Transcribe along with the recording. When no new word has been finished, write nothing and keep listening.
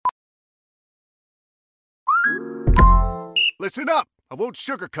Listen up. I won't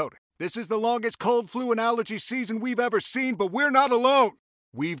sugarcoat it. This is the longest cold, flu, and allergy season we've ever seen, but we're not alone.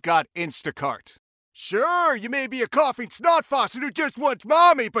 We've got Instacart. Sure, you may be a coughing snot faucet who just wants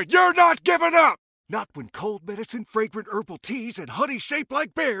mommy, but you're not giving up. Not when cold medicine, fragrant herbal teas, and honey shaped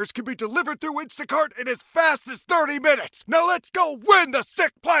like bears can be delivered through Instacart in as fast as 30 minutes. Now let's go win the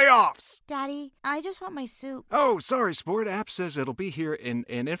sick playoffs. Daddy, I just want my soup. Oh, sorry, Sport. App says it'll be here in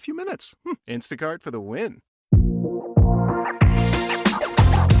a few minutes. Instacart for the win.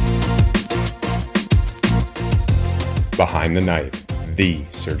 Behind the Knife, the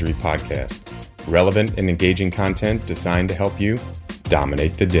surgery podcast. Relevant and engaging content designed to help you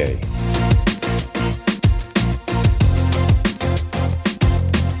dominate the day.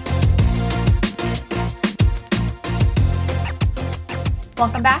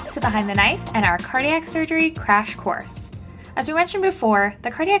 Welcome back to Behind the Knife and our cardiac surgery crash course. As we mentioned before,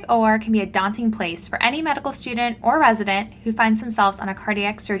 the cardiac OR can be a daunting place for any medical student or resident who finds themselves on a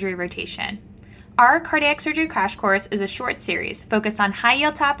cardiac surgery rotation. Our cardiac surgery crash course is a short series focused on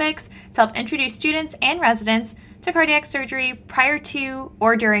high-yield topics to help introduce students and residents to cardiac surgery prior to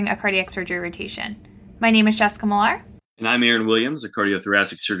or during a cardiac surgery rotation. My name is Jessica Millar. And I'm Aaron Williams, a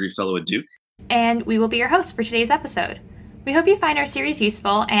cardiothoracic surgery fellow at Duke. And we will be your hosts for today's episode. We hope you find our series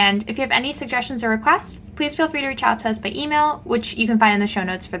useful, and if you have any suggestions or requests, please feel free to reach out to us by email, which you can find in the show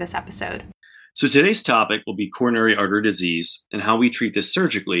notes for this episode. So today's topic will be coronary artery disease and how we treat this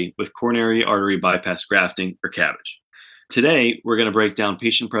surgically with coronary artery bypass grafting, or CABG. Today, we're going to break down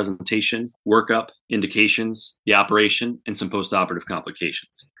patient presentation, workup, indications, the operation, and some postoperative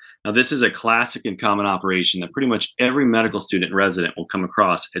complications. Now, this is a classic and common operation that pretty much every medical student and resident will come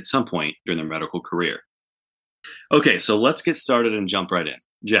across at some point during their medical career. Okay, so let's get started and jump right in.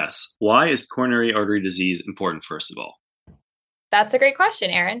 Jess, why is coronary artery disease important, first of all? That's a great question,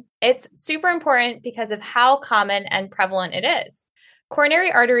 Aaron. It's super important because of how common and prevalent it is. Coronary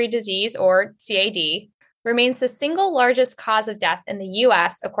artery disease, or CAD, remains the single largest cause of death in the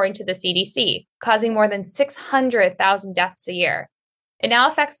U.S., according to the CDC, causing more than 600,000 deaths a year. It now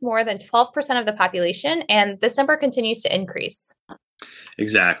affects more than 12% of the population, and this number continues to increase.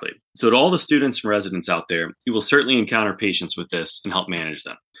 Exactly. So to all the students and residents out there, you will certainly encounter patients with this and help manage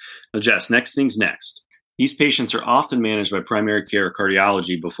them. Now, Jess, next thing's next. These patients are often managed by primary care or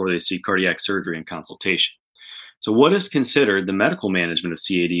cardiology before they see cardiac surgery and consultation. So what is considered the medical management of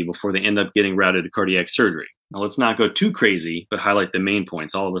CAD before they end up getting routed to cardiac surgery? Now, let's not go too crazy, but highlight the main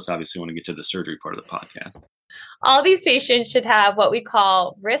points. All of us obviously want to get to the surgery part of the podcast. All these patients should have what we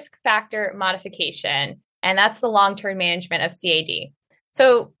call risk factor modification, and that's the long-term management of CAD.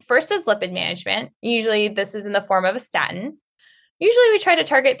 So first is lipid management. Usually this is in the form of a statin. Usually we try to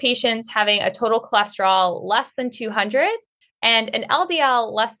target patients having a total cholesterol less than 200 and an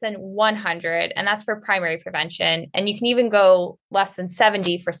LDL less than 100, and that's for primary prevention. And you can even go less than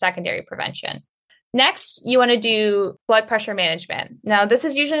 70 for secondary prevention. Next, you want to do blood pressure management. Now, this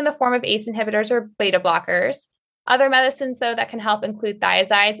is usually in the form of ACE inhibitors or beta blockers. Other medicines, though, that can help include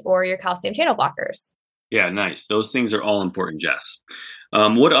thiazides or your calcium channel blockers. Yeah, nice. Those things are all important, Jess.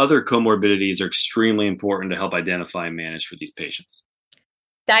 What other comorbidities are extremely important to help identify and manage for these patients?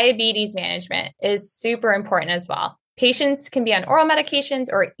 Diabetes management is super important as well. Patients can be on oral medications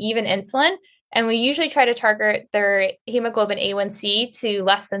or even insulin, and we usually try to target their hemoglobin A1C to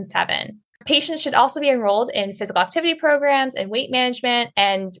less than 7. Patients should also be enrolled in physical activity programs and weight management,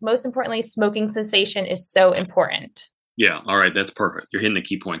 and most importantly, smoking cessation is so important. Yeah, all right, that's perfect. You're hitting the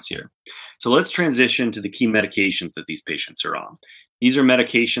key points here. So let's transition to the key medications that these patients are on. These are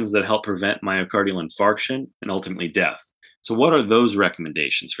medications that help prevent myocardial infarction and ultimately death. So what are those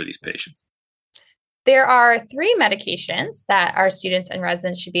recommendations for these patients? There are 3 medications that our students and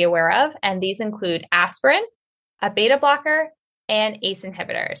residents should be aware of, and these include aspirin, a beta blocker, and ACE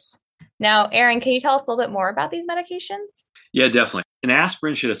inhibitors. Now, Aaron, can you tell us a little bit more about these medications? Yeah, definitely. An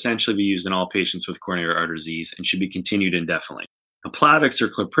aspirin should essentially be used in all patients with coronary artery disease and should be continued indefinitely. A Plavix or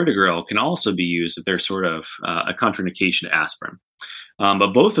clopidogrel can also be used if there's sort of a contraindication to aspirin.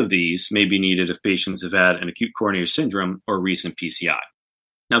 But both of these may be needed if patients have had an acute coronary syndrome or recent PCI.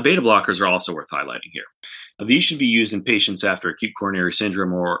 Now, beta blockers are also worth highlighting here. Now, these should be used in patients after acute coronary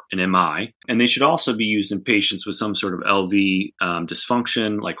syndrome or an MI, and they should also be used in patients with some sort of LV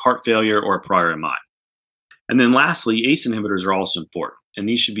dysfunction like heart failure or a prior MI. And then lastly, ACE inhibitors are also important, and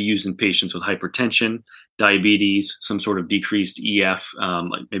these should be used in patients with hypertension, diabetes, some sort of decreased EF,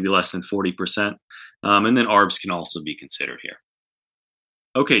 like maybe less than 40%, and then ARBs can also be considered here.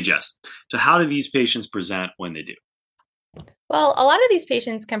 Okay, Jess, so how do these patients present when they do? Well, a lot of these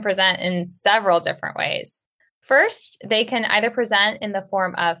patients can present in several different ways. First, they can either present in the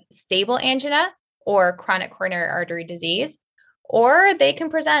form of stable angina or chronic coronary artery disease, or they can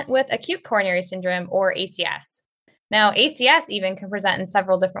present with acute coronary syndrome or ACS. Now, ACS even can present in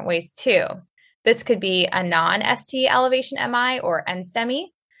several different ways too. This could be a non-ST elevation MI or NSTEMI.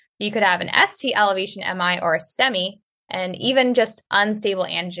 You could have an ST elevation MI or a STEMI, and even just unstable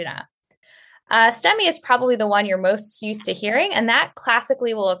angina. STEMI is probably the one you're most used to hearing, and that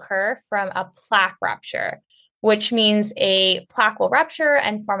classically will occur from a plaque rupture, which means a plaque will rupture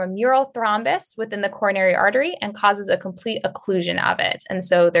and form a mural thrombus within the coronary artery and causes a complete occlusion of it. And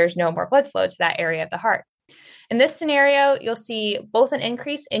so there's no more blood flow to that area of the heart. In this scenario, you'll see both an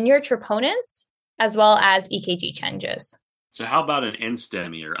increase in your troponins as well as EKG changes. So how about an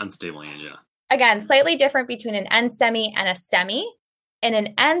NSTEMI or unstable angina? Again, slightly different between an NSTEMI and a STEMI. In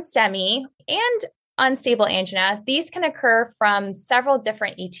an NSTEMI and unstable angina, these can occur from several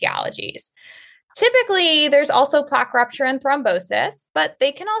different etiologies. Typically, there's also plaque rupture and thrombosis, but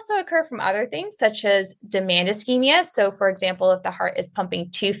they can also occur from other things such as demand ischemia. So, for example, if the heart is pumping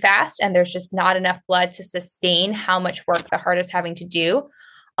too fast and there's just not enough blood to sustain how much work the heart is having to do,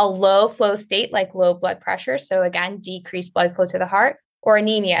 a low flow state like low blood pressure, so again, decreased blood flow to the heart, or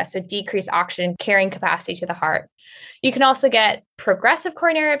anemia, so decreased oxygen carrying capacity to the heart. You can also get progressive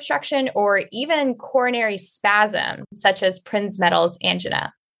coronary obstruction or even coronary spasm, such as Prinzmetal's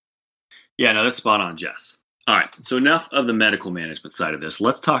angina. Yeah, no, that's spot on, Jess. All right, so enough of the medical management side of this.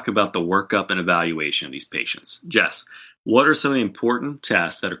 Let's talk about the workup and evaluation of these patients. Jess, what are some of the important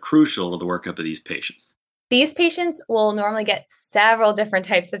tests that are crucial to the workup of these patients? These patients will normally get several different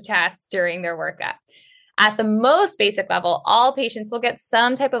types of tests during their workup. At the most basic level, all patients will get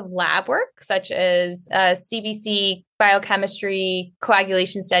some type of lab work, such as CBC, biochemistry,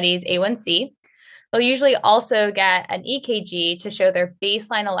 coagulation studies, A1C. They'll usually also get an EKG to show their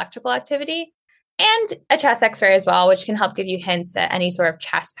baseline electrical activity and a chest X-ray as well, which can help give you hints at any sort of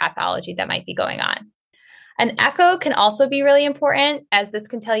chest pathology that might be going on. An echo can also be really important, as this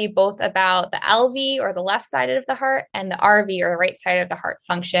can tell you both about the LV or the left side of the heart and the RV or the right side of the heart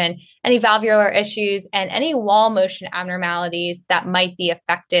function, any valvular issues, and any wall motion abnormalities that might be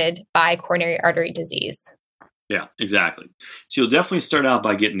affected by coronary artery disease. Yeah, exactly. So you'll definitely start out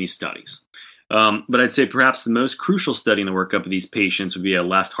by getting these studies. But I'd say perhaps the most crucial study in the workup of these patients would be a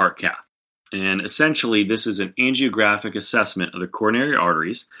left heart cath. And essentially, this is an angiographic assessment of the coronary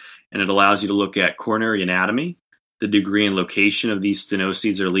arteries, and it allows you to look at coronary anatomy, the degree and location of these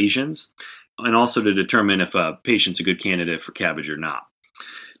stenoses or lesions, and also to determine if a patient's a good candidate for CABG or not.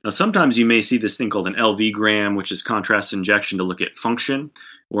 Now, sometimes you may see this thing called an LV-gram, which is contrast injection to look at function,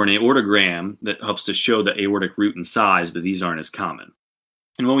 or an aortogram that helps to show the aortic root and size, but these aren't as common.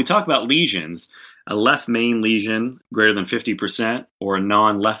 And when we talk about lesions, a left main lesion greater than 50% or a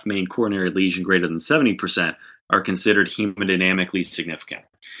non-left main coronary lesion greater than 70% are considered hemodynamically significant.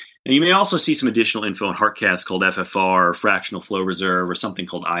 Now, you may also see some additional info on heart caths called FFR or fractional flow reserve or something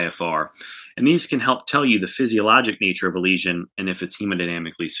called IFR. And these can help tell you the physiologic nature of a lesion and if it's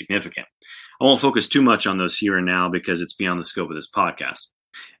hemodynamically significant. I won't focus too much on those here and now because it's beyond the scope of this podcast.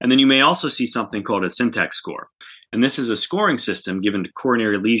 And then you may also see something called a syntax score. And this is a scoring system given to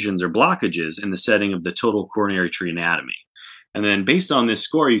coronary lesions or blockages in the setting of the total coronary tree anatomy. And then based on this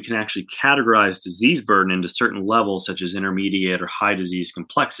score, you can actually categorize disease burden into certain levels, such as intermediate or high disease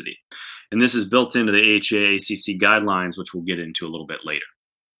complexity. And this is built into the AHA-ACC guidelines, which we'll get into a little bit later.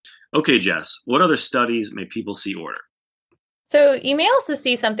 Okay, Jess, what other studies may people see ordered? So you may also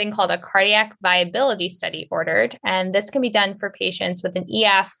see something called a cardiac viability study ordered, and this can be done for patients with an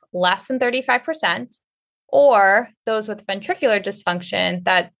EF less than 35%, or those with ventricular dysfunction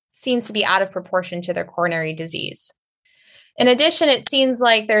that seems to be out of proportion to their coronary disease. In addition, it seems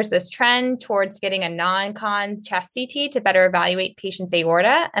like there's this trend towards getting a non-con chest CT to better evaluate patients'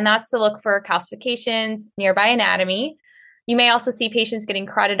 aorta, and that's to look for calcifications, nearby anatomy. You may also see patients getting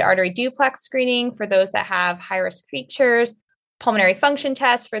carotid artery duplex screening for those that have high-risk features, pulmonary function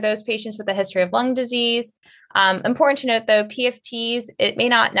tests for those patients with a history of lung disease. Important to note, though, PFTs, it may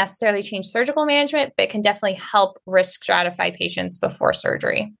not necessarily change surgical management, but it can definitely help risk stratify patients before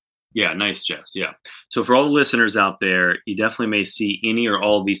surgery. Yeah, nice, Jess. Yeah. So for all the listeners out there, you definitely may see any or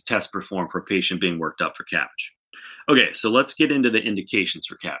all of these tests performed for a patient being worked up for CABG. Okay, so let's get into the indications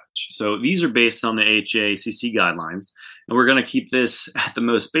for CABG. So these are based on the AHA-ACC guidelines, and we're going to keep this at the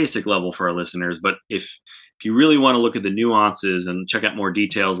most basic level for our listeners. But if you really want to look at the nuances and check out more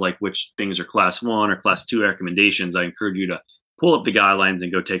details like which things are class 1 or class 2 recommendations, I encourage you to pull up the guidelines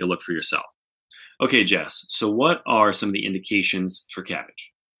and go take a look for yourself. Okay, Jess, so what are some of the indications for CABG?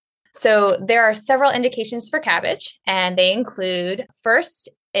 So there are several indications for CABG, and they include, first,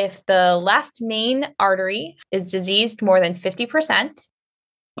 if the left main artery is diseased more than 50%,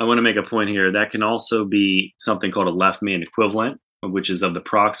 I want to make a point here. That can also be something called a left main equivalent, which is of the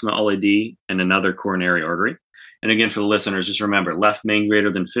proximal LAD and another coronary artery. And again, for the listeners, just remember, left main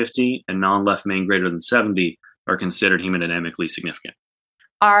greater than 50 and non-left main greater than 70 are considered hemodynamically significant.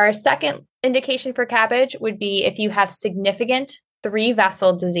 Our second indication for CABG would be if you have significant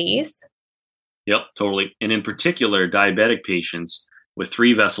 3-vessel disease. Yep, totally. And in particular, diabetic patients with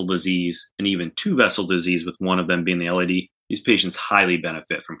 3-vessel disease and even 2-vessel disease, with one of them being the LAD, these patients highly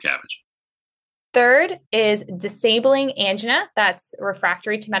benefit from CABG. Third is disabling angina. That's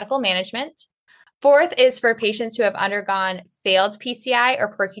refractory to medical management. Fourth is for patients who have undergone failed PCI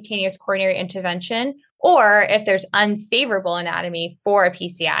or percutaneous coronary intervention, or if there's unfavorable anatomy for a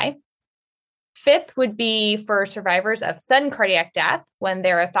PCI. Fifth would be for survivors of sudden cardiac death when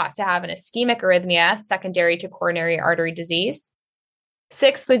they're thought to have an ischemic arrhythmia secondary to coronary artery disease.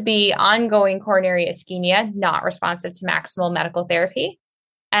 Sixth would be ongoing coronary ischemia, not responsive to maximal medical therapy.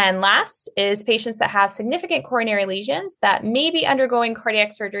 And last is patients that have significant coronary lesions that may be undergoing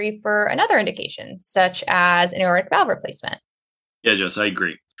cardiac surgery for another indication, such as an aortic valve replacement. Yeah, Jess, I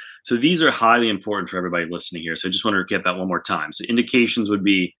agree. So these are highly important for everybody listening here. So I just want to recap that one more time. So indications would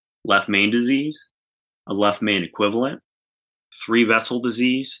be left main disease, a left main equivalent, 3-vessel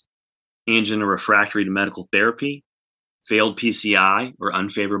disease, angina refractory to medical therapy, failed PCI or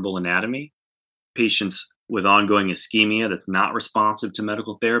unfavorable anatomy, patients with ongoing ischemia that's not responsive to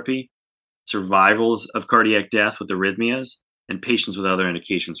medical therapy, survivals of cardiac death with arrhythmias, and patients with other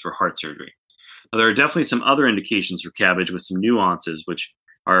indications for heart surgery. Now, there are definitely some other indications for CABG with some nuances, which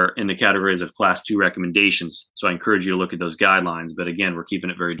are in the categories of class 2 recommendations. So I encourage you to look at those guidelines. But again, we're keeping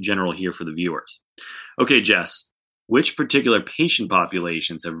it very general here for the viewers. Okay, Jess, which particular patient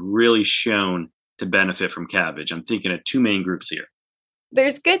populations have really shown to benefit from CABG? I'm thinking of 2 main groups here.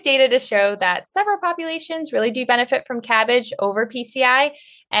 There's good data to show that several populations really do benefit from CABG over PCI.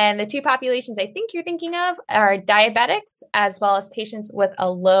 And the 2 populations I think you're thinking of are diabetics as well as patients with a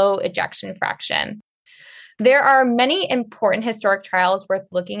low ejection fraction. There are many important historic trials worth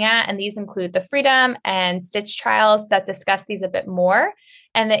looking at, and these include the Freedom and Stitch trials that discuss these a bit more.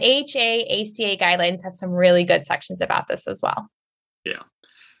 And the AHA/ACA guidelines have some really good sections about this as well. Yeah.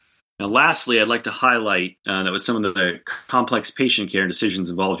 Now, lastly, I'd like to highlight that with some of the complex patient care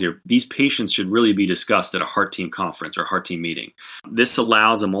decisions involved here, these patients should really be discussed at a heart team conference or heart team meeting. This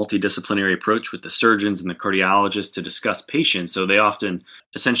allows a multidisciplinary approach with the surgeons and the cardiologists to discuss patients, so they often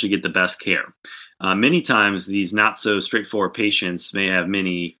essentially get the best care. Many times, these not so straightforward patients may have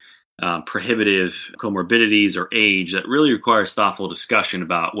many prohibitive comorbidities or age that really requires thoughtful discussion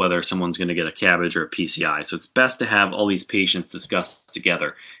about whether someone's going to get a CABG or a PCI. So it's best to have all these patients discussed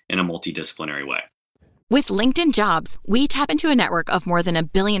together in a multidisciplinary way. With LinkedIn Jobs, we tap into a network of more than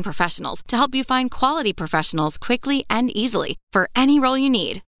 1 billion professionals to help you find quality professionals quickly and easily for any role you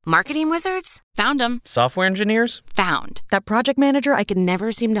need. Marketing wizards? Found them. Software engineers? Found. That project manager I could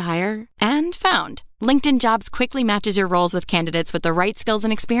never seem to hire? And found. LinkedIn Jobs quickly matches your roles with candidates with the right skills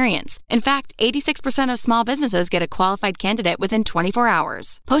and experience. In fact, 86% of small businesses get a qualified candidate within 24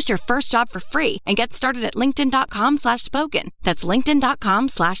 hours. Post your first job for free and get started at linkedin.com/spoken. That's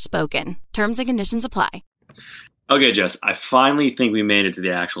linkedin.com/spoken. Terms and conditions apply. Okay, Jess, I finally think we made it to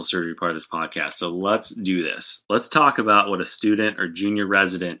the actual surgery part of this podcast. So let's do this. Let's talk about what a student or junior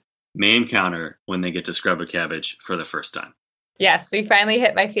resident may encounter when they get to scrub a CABG for the first time. Yes, we finally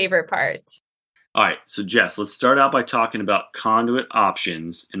hit my favorite part. All right, so Jess, let's start out by talking about conduit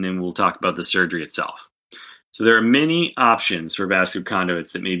options, and then we'll talk about the surgery itself. So there are many options for vascular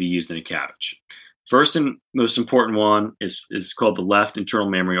conduits that may be used in a CABG. First and most important one is called the left internal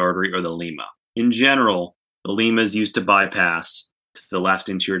mammary artery, or the LIMA. In general, the LIMA is used to bypass to the left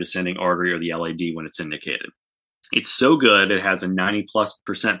anterior descending artery, or the LAD, when it's indicated. It's so good it has a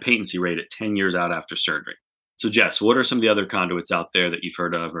 90+% patency rate at 10 years out after surgery. So Jess, what are some of the other conduits out there that you've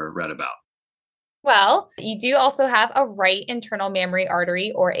heard of or read about? Well, you do also have a right internal mammary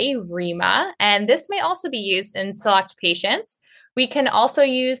artery, or a RIMA, and this may also be used in select patients. We can also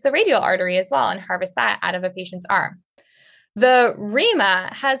use the radial artery as well and harvest that out of a patient's arm. The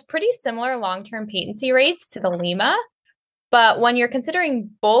RIMA has pretty similar long-term patency rates to the LIMA, but when you're considering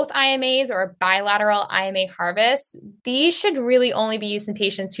both IMAs or a bilateral IMA harvest, these should really only be used in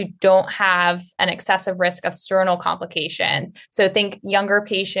patients who don't have an excessive risk of sternal complications. So think younger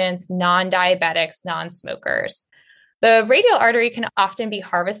patients, non-diabetics, non-smokers. The radial artery can often be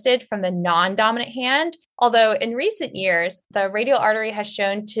harvested from the non-dominant hand, although in recent years, the radial artery has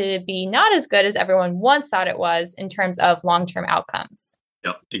shown to be not as good as everyone once thought it was in terms of long-term outcomes.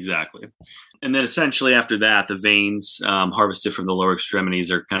 Yep, exactly. And then essentially after that, the veins harvested from the lower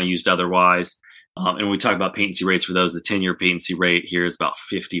extremities are kind of used otherwise. And when we talk about patency rates for those, the 10-year patency rate here is about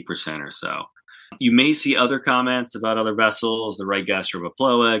 50% or so. You may see other comments about other vessels, the right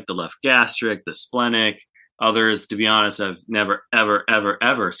gastroepiploic, the left gastric, the splenic. Others, to be honest, I've never, ever, ever,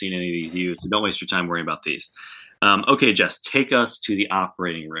 ever seen any of these used. So don't waste your time worrying about these. Okay, Jess, take us to the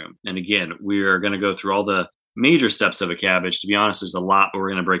operating room. And again, we are going to go through all the major steps of a CABG. To be honest, there's a lot, but we're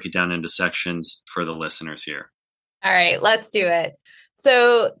going to break it down into sections for the listeners here. All right, let's do it.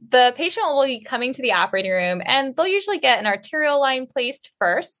 So the patient will be coming to the operating room and they'll usually get an arterial line placed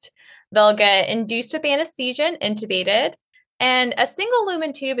first. They'll get induced with anesthesia and intubated. And a single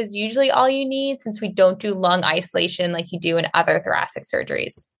lumen tube is usually all you need since we don't do lung isolation like you do in other thoracic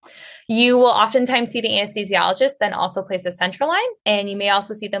surgeries. You will oftentimes see the anesthesiologist then also place a central line, and you may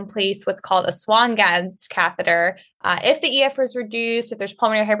also see them place what's called a Swan-Ganz catheter. If the EF is reduced, if there's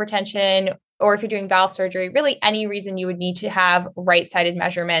pulmonary hypertension, or if you're doing valve surgery, really any reason you would need to have right-sided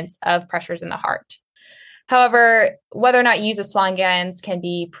measurements of pressures in the heart. However, whether or not you use a Swan-Ganz can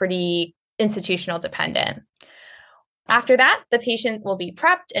be pretty institutional dependent. After that, the patient will be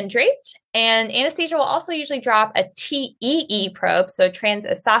prepped and draped, and anesthesia will also usually drop a TEE probe, so a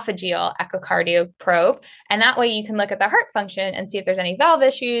transesophageal echocardio probe, and that way you can look at the heart function and see if there's any valve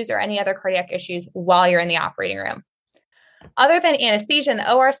issues or any other cardiac issues while you're in the operating room. Other than anesthesia and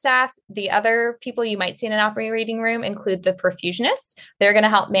the OR staff, the other people you might see in an operating room include the perfusionist. They're going to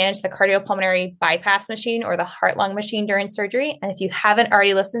help manage the cardiopulmonary bypass machine or the heart-lung machine during surgery. And if you haven't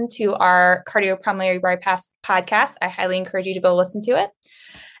already listened to our cardiopulmonary bypass podcast, I highly encourage you to go listen to it.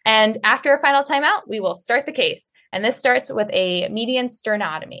 And after a final timeout, we will start the case. And this starts with a median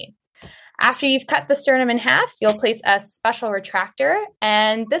sternotomy. After you've cut the sternum in half, you'll place a special retractor,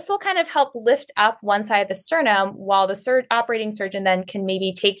 and this will kind of help lift up one side of the sternum while the operating surgeon then can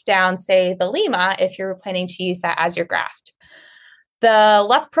maybe take down, say, the lima if you're planning to use that as your graft. The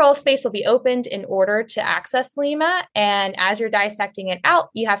left pleural space will be opened in order to access lima, and as you're dissecting it out,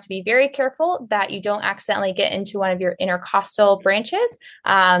 you have to be very careful that you don't accidentally get into one of your intercostal branches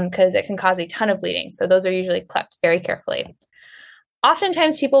because it can cause a ton of bleeding. So those are usually clipped very carefully.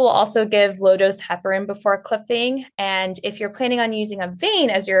 Oftentimes, people will also give low-dose heparin before clipping, and if you're planning on using a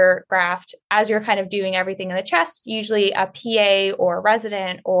vein as your graft, as you're kind of doing everything in the chest, usually a PA or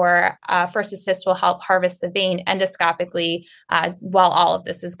resident or first assist will help harvest the vein endoscopically while all of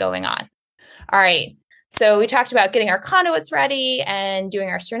this is going on. All right, so we talked about getting our conduits ready and doing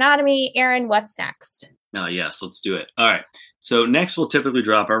our sternotomy. Aaron, what's next? Yes, let's do it. All right, so next we'll typically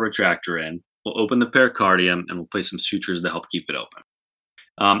drop our retractor in. We'll open the pericardium and we'll place some sutures to help keep it open.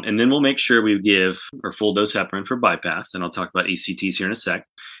 And then we'll make sure we give our full dose heparin for bypass, and I'll talk about ECTs here in a sec.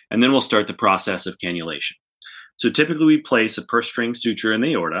 And then we'll start the process of cannulation. So typically we place a purse string suture in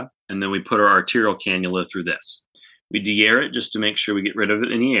the aorta, and then we put our arterial cannula through this. We de-air it just to make sure we get rid of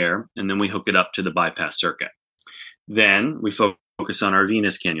it in the air, and then we hook it up to the bypass circuit. Then we focus on our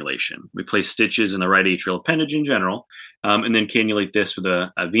venous cannulation. We place stitches in the right atrial appendage in general, and then cannulate this with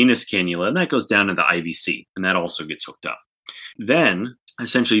a venous cannula, and that goes down to the IVC, and that also gets hooked up. Then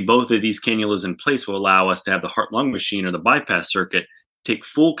essentially, both of these cannulas in place will allow us to have the heart-lung machine or the bypass circuit take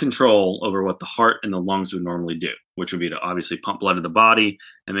full control over what the heart and the lungs would normally do, which would be to obviously pump blood to the body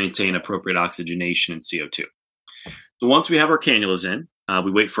and maintain appropriate oxygenation and CO2. So once we have our cannulas in,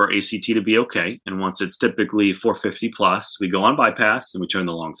 we wait for our ACT to be okay. And once it's typically 450 plus, we go on bypass and we turn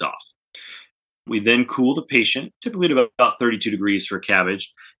the lungs off. We then cool the patient, typically to about 32 degrees for CABG,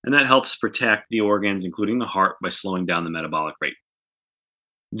 and that helps protect the organs, including the heart, by slowing down the metabolic rate.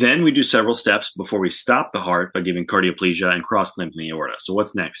 Then we do several steps before we stop the heart by giving cardioplegia and cross-clamping the aorta. So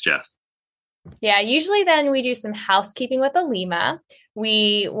what's next, Jess? Yeah, usually then we do some housekeeping with the lima.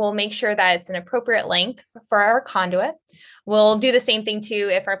 We will make sure that it's an appropriate length for our conduit. We'll do the same thing too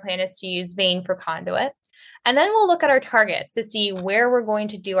if our plan is to use vein for conduit. And then we'll look at our targets to see where we're going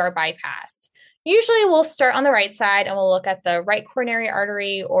to do our bypass. Usually we'll start on the right side and we'll look at the right coronary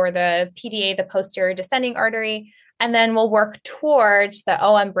artery or the PDA, the posterior descending artery. And then we'll work towards the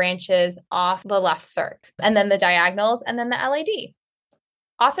OM branches off the left circ, and then the diagonals, and then the LAD.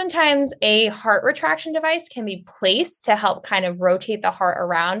 Oftentimes, a heart retraction device can be placed to help kind of rotate the heart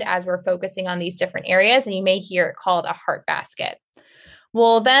around as we're focusing on these different areas, and you may hear it called a heart basket.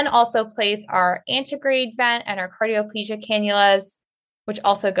 We'll then also place our antegrade vent and our cardioplegia cannulas, which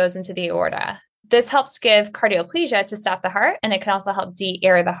also goes into the aorta. This helps give cardioplegia to stop the heart, and it can also help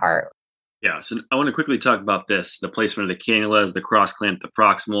de-air the heart. Yeah, so I want to quickly talk about this, the placement of the cannulas, the cross-clamp, the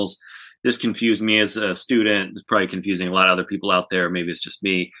proximals. This confused me as a student. It's probably confusing a lot of other people out there. Maybe it's just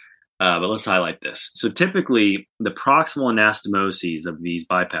me, but let's highlight this. So typically, the proximal anastomoses of these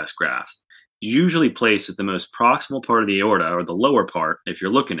bypass grafts usually placed at the most proximal part of the aorta, or the lower part, if you're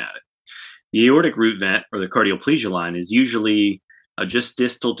looking at it. The aortic root vent, or the cardioplegia line, is usually just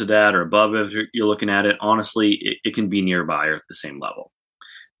distal to that or above if you're looking at it. Honestly, it can be nearby or at the same level.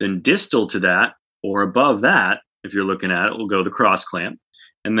 Then distal to that or above that, if you're looking at it, will go the cross clamp.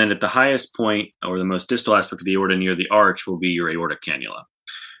 And then at the highest point or the most distal aspect of the aorta near the arch will be your aortic cannula.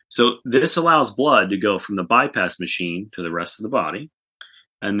 So this allows blood to go from the bypass machine to the rest of the body.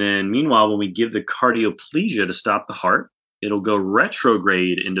 And then meanwhile, when we give the cardioplegia to stop the heart, it'll go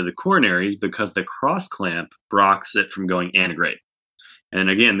retrograde into the coronaries because the cross clamp blocks it from going antegrade. And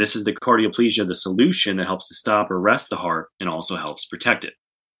again, this is the cardioplegia, the solution that helps to stop or rest the heart and also helps protect it.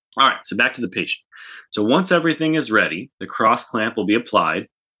 All right, so back to the patient. So once everything is ready, the cross clamp will be applied.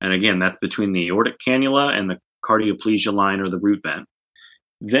 And again, that's between the aortic cannula and the cardioplegia line or the root vent.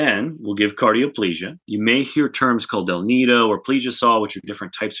 Then we'll give cardioplegia. You may hear terms called del nido or plegiosol, which are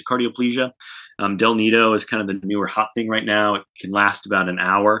different types of cardioplegia. Del nido is kind of the newer hot thing right now. It can last about an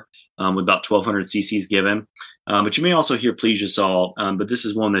hour with about 1,200 cc's given. But you may also hear plegiosol, but this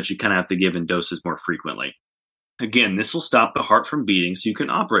is one that you kind of have to give in doses more frequently. Again, this will stop the heart from beating so you can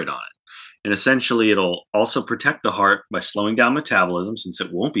operate on it. And essentially, it'll also protect the heart by slowing down metabolism since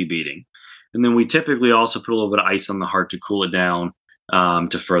it won't be beating. And then we typically also put a little bit of ice on the heart to cool it down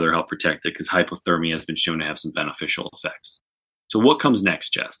to further help protect it because hypothermia has been shown to have some beneficial effects. So what comes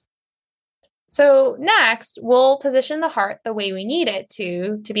next, Jess? So next, we'll position the heart the way we need it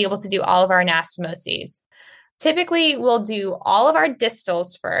to be able to do all of our anastomoses. Typically, we'll do all of our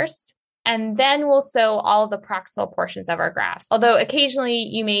distals first, and then we'll sew all of the proximal portions of our grafts, although occasionally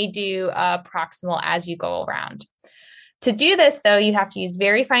you may do proximal as you go around. To do this, though, you have to use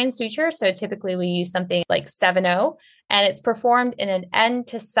very fine suture. So typically we use something like 7/0, and it's performed in an end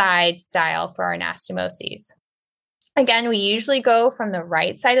to side style for our anastomoses. Again, we usually go from the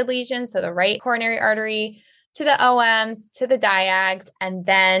right-sided lesion, so the right coronary artery, to the OMs, to the diags, and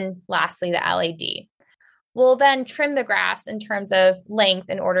then lastly, the LAD. We'll then trim the grafts in terms of length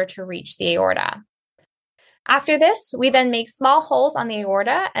in order to reach the aorta. After this, we then make small holes on the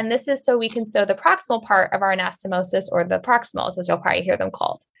aorta, and this is so we can sew the proximal part of our anastomosis, or the proximals, as you'll probably hear them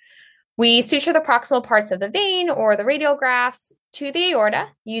called. We suture the proximal parts of the vein or the radial grafts to the aorta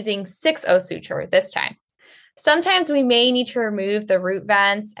using 6/0 suture this time. Sometimes we may need to remove the root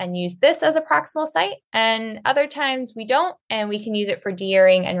vents and use this as a proximal site, and other times we don't, and we can use it for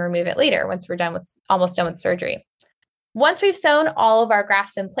de-airing and remove it later once we're almost done with surgery. Once we've sewn all of our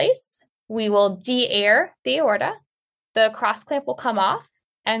grafts in place, we will de-air the aorta, the cross clamp will come off,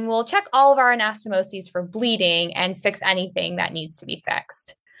 and we'll check all of our anastomoses for bleeding and fix anything that needs to be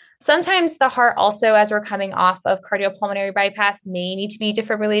fixed. Sometimes the heart also, as we're coming off of cardiopulmonary bypass, may need to be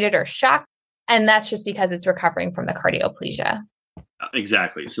defibrillated or shocked, and that's just because it's recovering from the cardioplegia.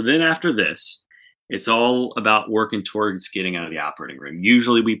 Exactly. So then after this, it's all about working towards getting out of the operating room.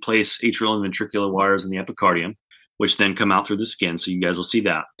 Usually we place atrial and ventricular wires in the epicardium, which then come out through the skin. So you guys will see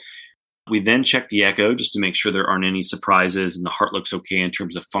that. We then check the echo just to make sure there aren't any surprises and the heart looks okay in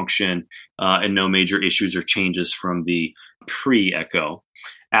terms of function and no major issues or changes from the pre-echo.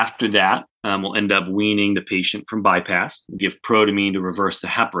 After that, we'll end up weaning the patient from bypass, we'll give protamine to reverse the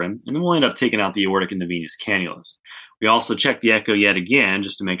heparin, and then we'll end up taking out the aortic and the venous cannulas. We also check the echo yet again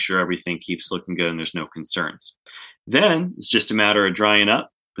just to make sure everything keeps looking good and there's no concerns. Then it's just a matter of drying up,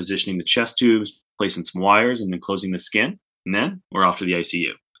 positioning the chest tubes, placing some wires, and then closing the skin, and then we're off to the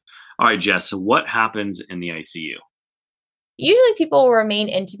ICU. All right, Jess, so what happens in the ICU? Usually people will remain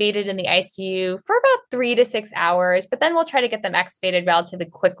intubated in the ICU for about 3 to 6 hours, but then we'll try to get them extubated relatively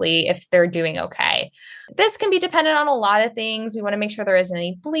quickly if they're doing okay. This can be dependent on a lot of things. We want to make sure there isn't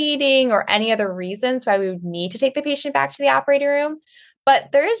any bleeding or any other reasons why we would need to take the patient back to the operating room.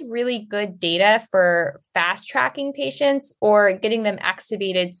 But there is really good data for fast tracking patients or getting them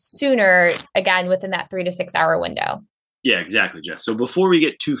extubated sooner, again, within that 3 to 6 hour window. Yeah, exactly, Jess. So before we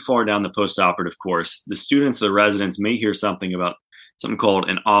get too far down the postoperative course, the students, the residents may hear something about something called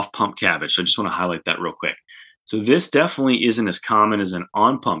an off-pump CABG. So I just want to highlight that real quick. So this definitely isn't as common as an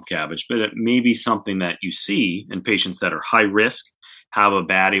on-pump CABG, but it may be something that you see in patients that are high risk, have a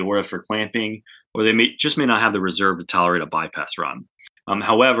bad aorta for clamping, or they may not have the reserve to tolerate a bypass run.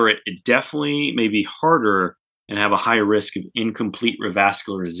 However, it definitely may be harder and have a higher risk of incomplete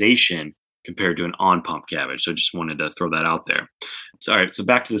revascularization compared to an on-pump CABG. So just wanted to throw that out there. So, all right, so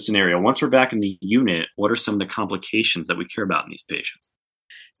back to the scenario. Once we're back in the unit, what are some of the complications that we care about in these patients?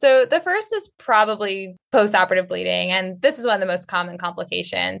 So the first is probably postoperative bleeding, and this is one of the most common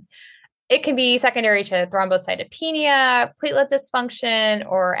complications. It can be secondary to thrombocytopenia, platelet dysfunction,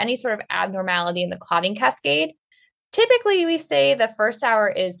 or any sort of abnormality in the clotting cascade. Typically, we say the first hour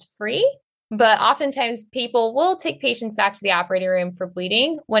is free, But oftentimes people will take patients back to the operating room for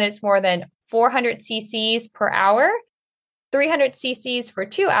bleeding when it's more than 400 cc's per hour, 300 cc's for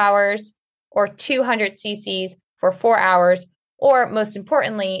 2 hours, or 200 cc's for 4 hours, or most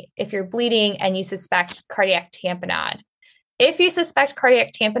importantly, if you're bleeding and you suspect cardiac tamponade. If you suspect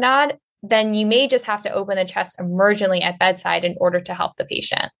cardiac tamponade, then you may just have to open the chest emergently at bedside in order to help the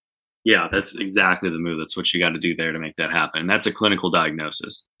patient. Yeah, that's exactly the move. That's what you got to do there to make that happen. And that's a clinical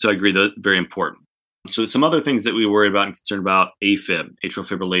diagnosis. So I agree, that's very important. So some other things that we worry about and concerned about, AFib, atrial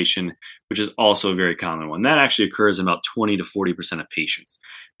fibrillation, which is also a very common one. That actually occurs in about 20 to 40% of patients.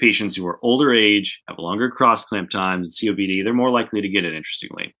 Patients who are older age, have longer cross-clamp times, and COPD, they're more likely to get it,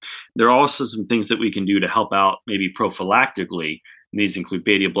 interestingly. There are also some things that we can do to help out maybe prophylactically. And these include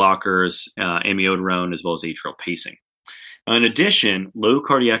beta blockers, amiodarone, as well as atrial pacing. In addition, low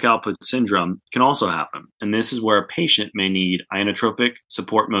cardiac output syndrome can also happen. And this is where a patient may need inotropic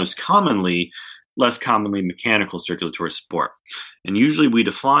support, most commonly, less commonly mechanical circulatory support. And usually we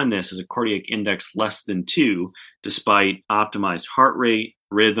define this as a cardiac index less than 2, despite optimized heart rate,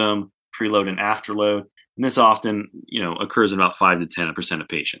 rhythm, preload and afterload. And this often, occurs in about 5 to 10% of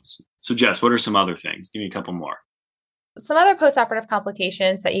patients. So Jess, what are some other things? Give me a couple more. Some other postoperative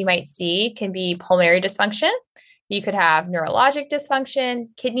complications that you might see can be pulmonary dysfunction. You could have neurologic dysfunction,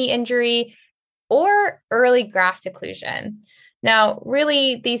 kidney injury, or early graft occlusion. Now,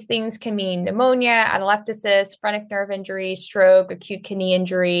 really, these things can mean pneumonia, atelectasis, phrenic nerve injury, stroke, acute kidney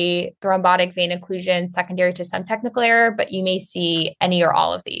injury, thrombotic vein occlusion, secondary to some technical error, but you may see any or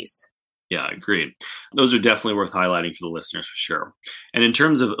all of these. Yeah, agreed. Those are definitely worth highlighting for the listeners for sure. And in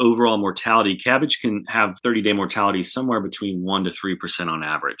terms of overall mortality, CABG can have 30-day mortality somewhere between 1 to 3% on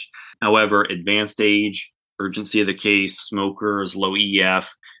average. However, advanced age, urgency of the case, smokers, low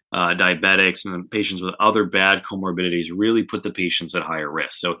EF, diabetics, and patients with other bad comorbidities really put the patients at higher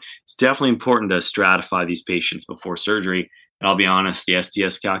risk. So it's definitely important to stratify these patients before surgery. And I'll be honest, the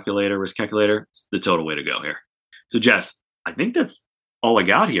STS calculator, risk calculator, is the total way to go here. So Jess, I think that's all I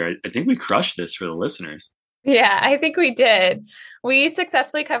got here. I think we crushed this for the listeners. Yeah, I think we did. We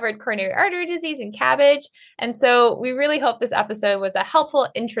successfully covered coronary artery disease and CABG. And so we really hope this episode was a helpful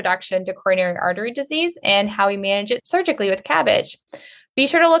introduction to coronary artery disease and how we manage it surgically with CABG. Be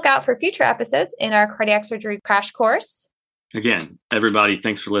sure to look out for future episodes in our cardiac surgery crash course. Again, everybody,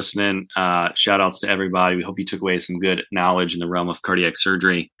 thanks for listening. Shout outs to everybody. We hope you took away some good knowledge in the realm of cardiac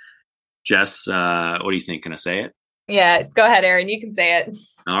surgery. Jess, what do you think? Can I say it? Yeah, go ahead, Aaron. You can say it.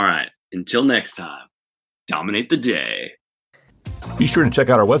 All right. Until next time, dominate the day. Be sure to check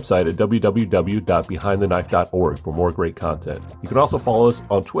out our website at www.behindtheknife.org for more great content. You can also follow us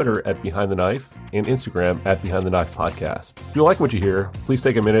on Twitter at Behind the Knife and Instagram at Behind the Knife Podcast. If you like what you hear, please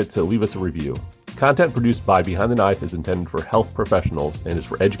take a minute to leave us a review. Content produced by Behind the Knife is intended for health professionals and is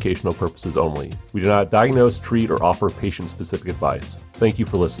for educational purposes only. We do not diagnose, treat, or offer patient-specific advice. Thank you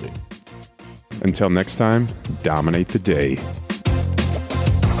for listening. Until next time, dominate the day.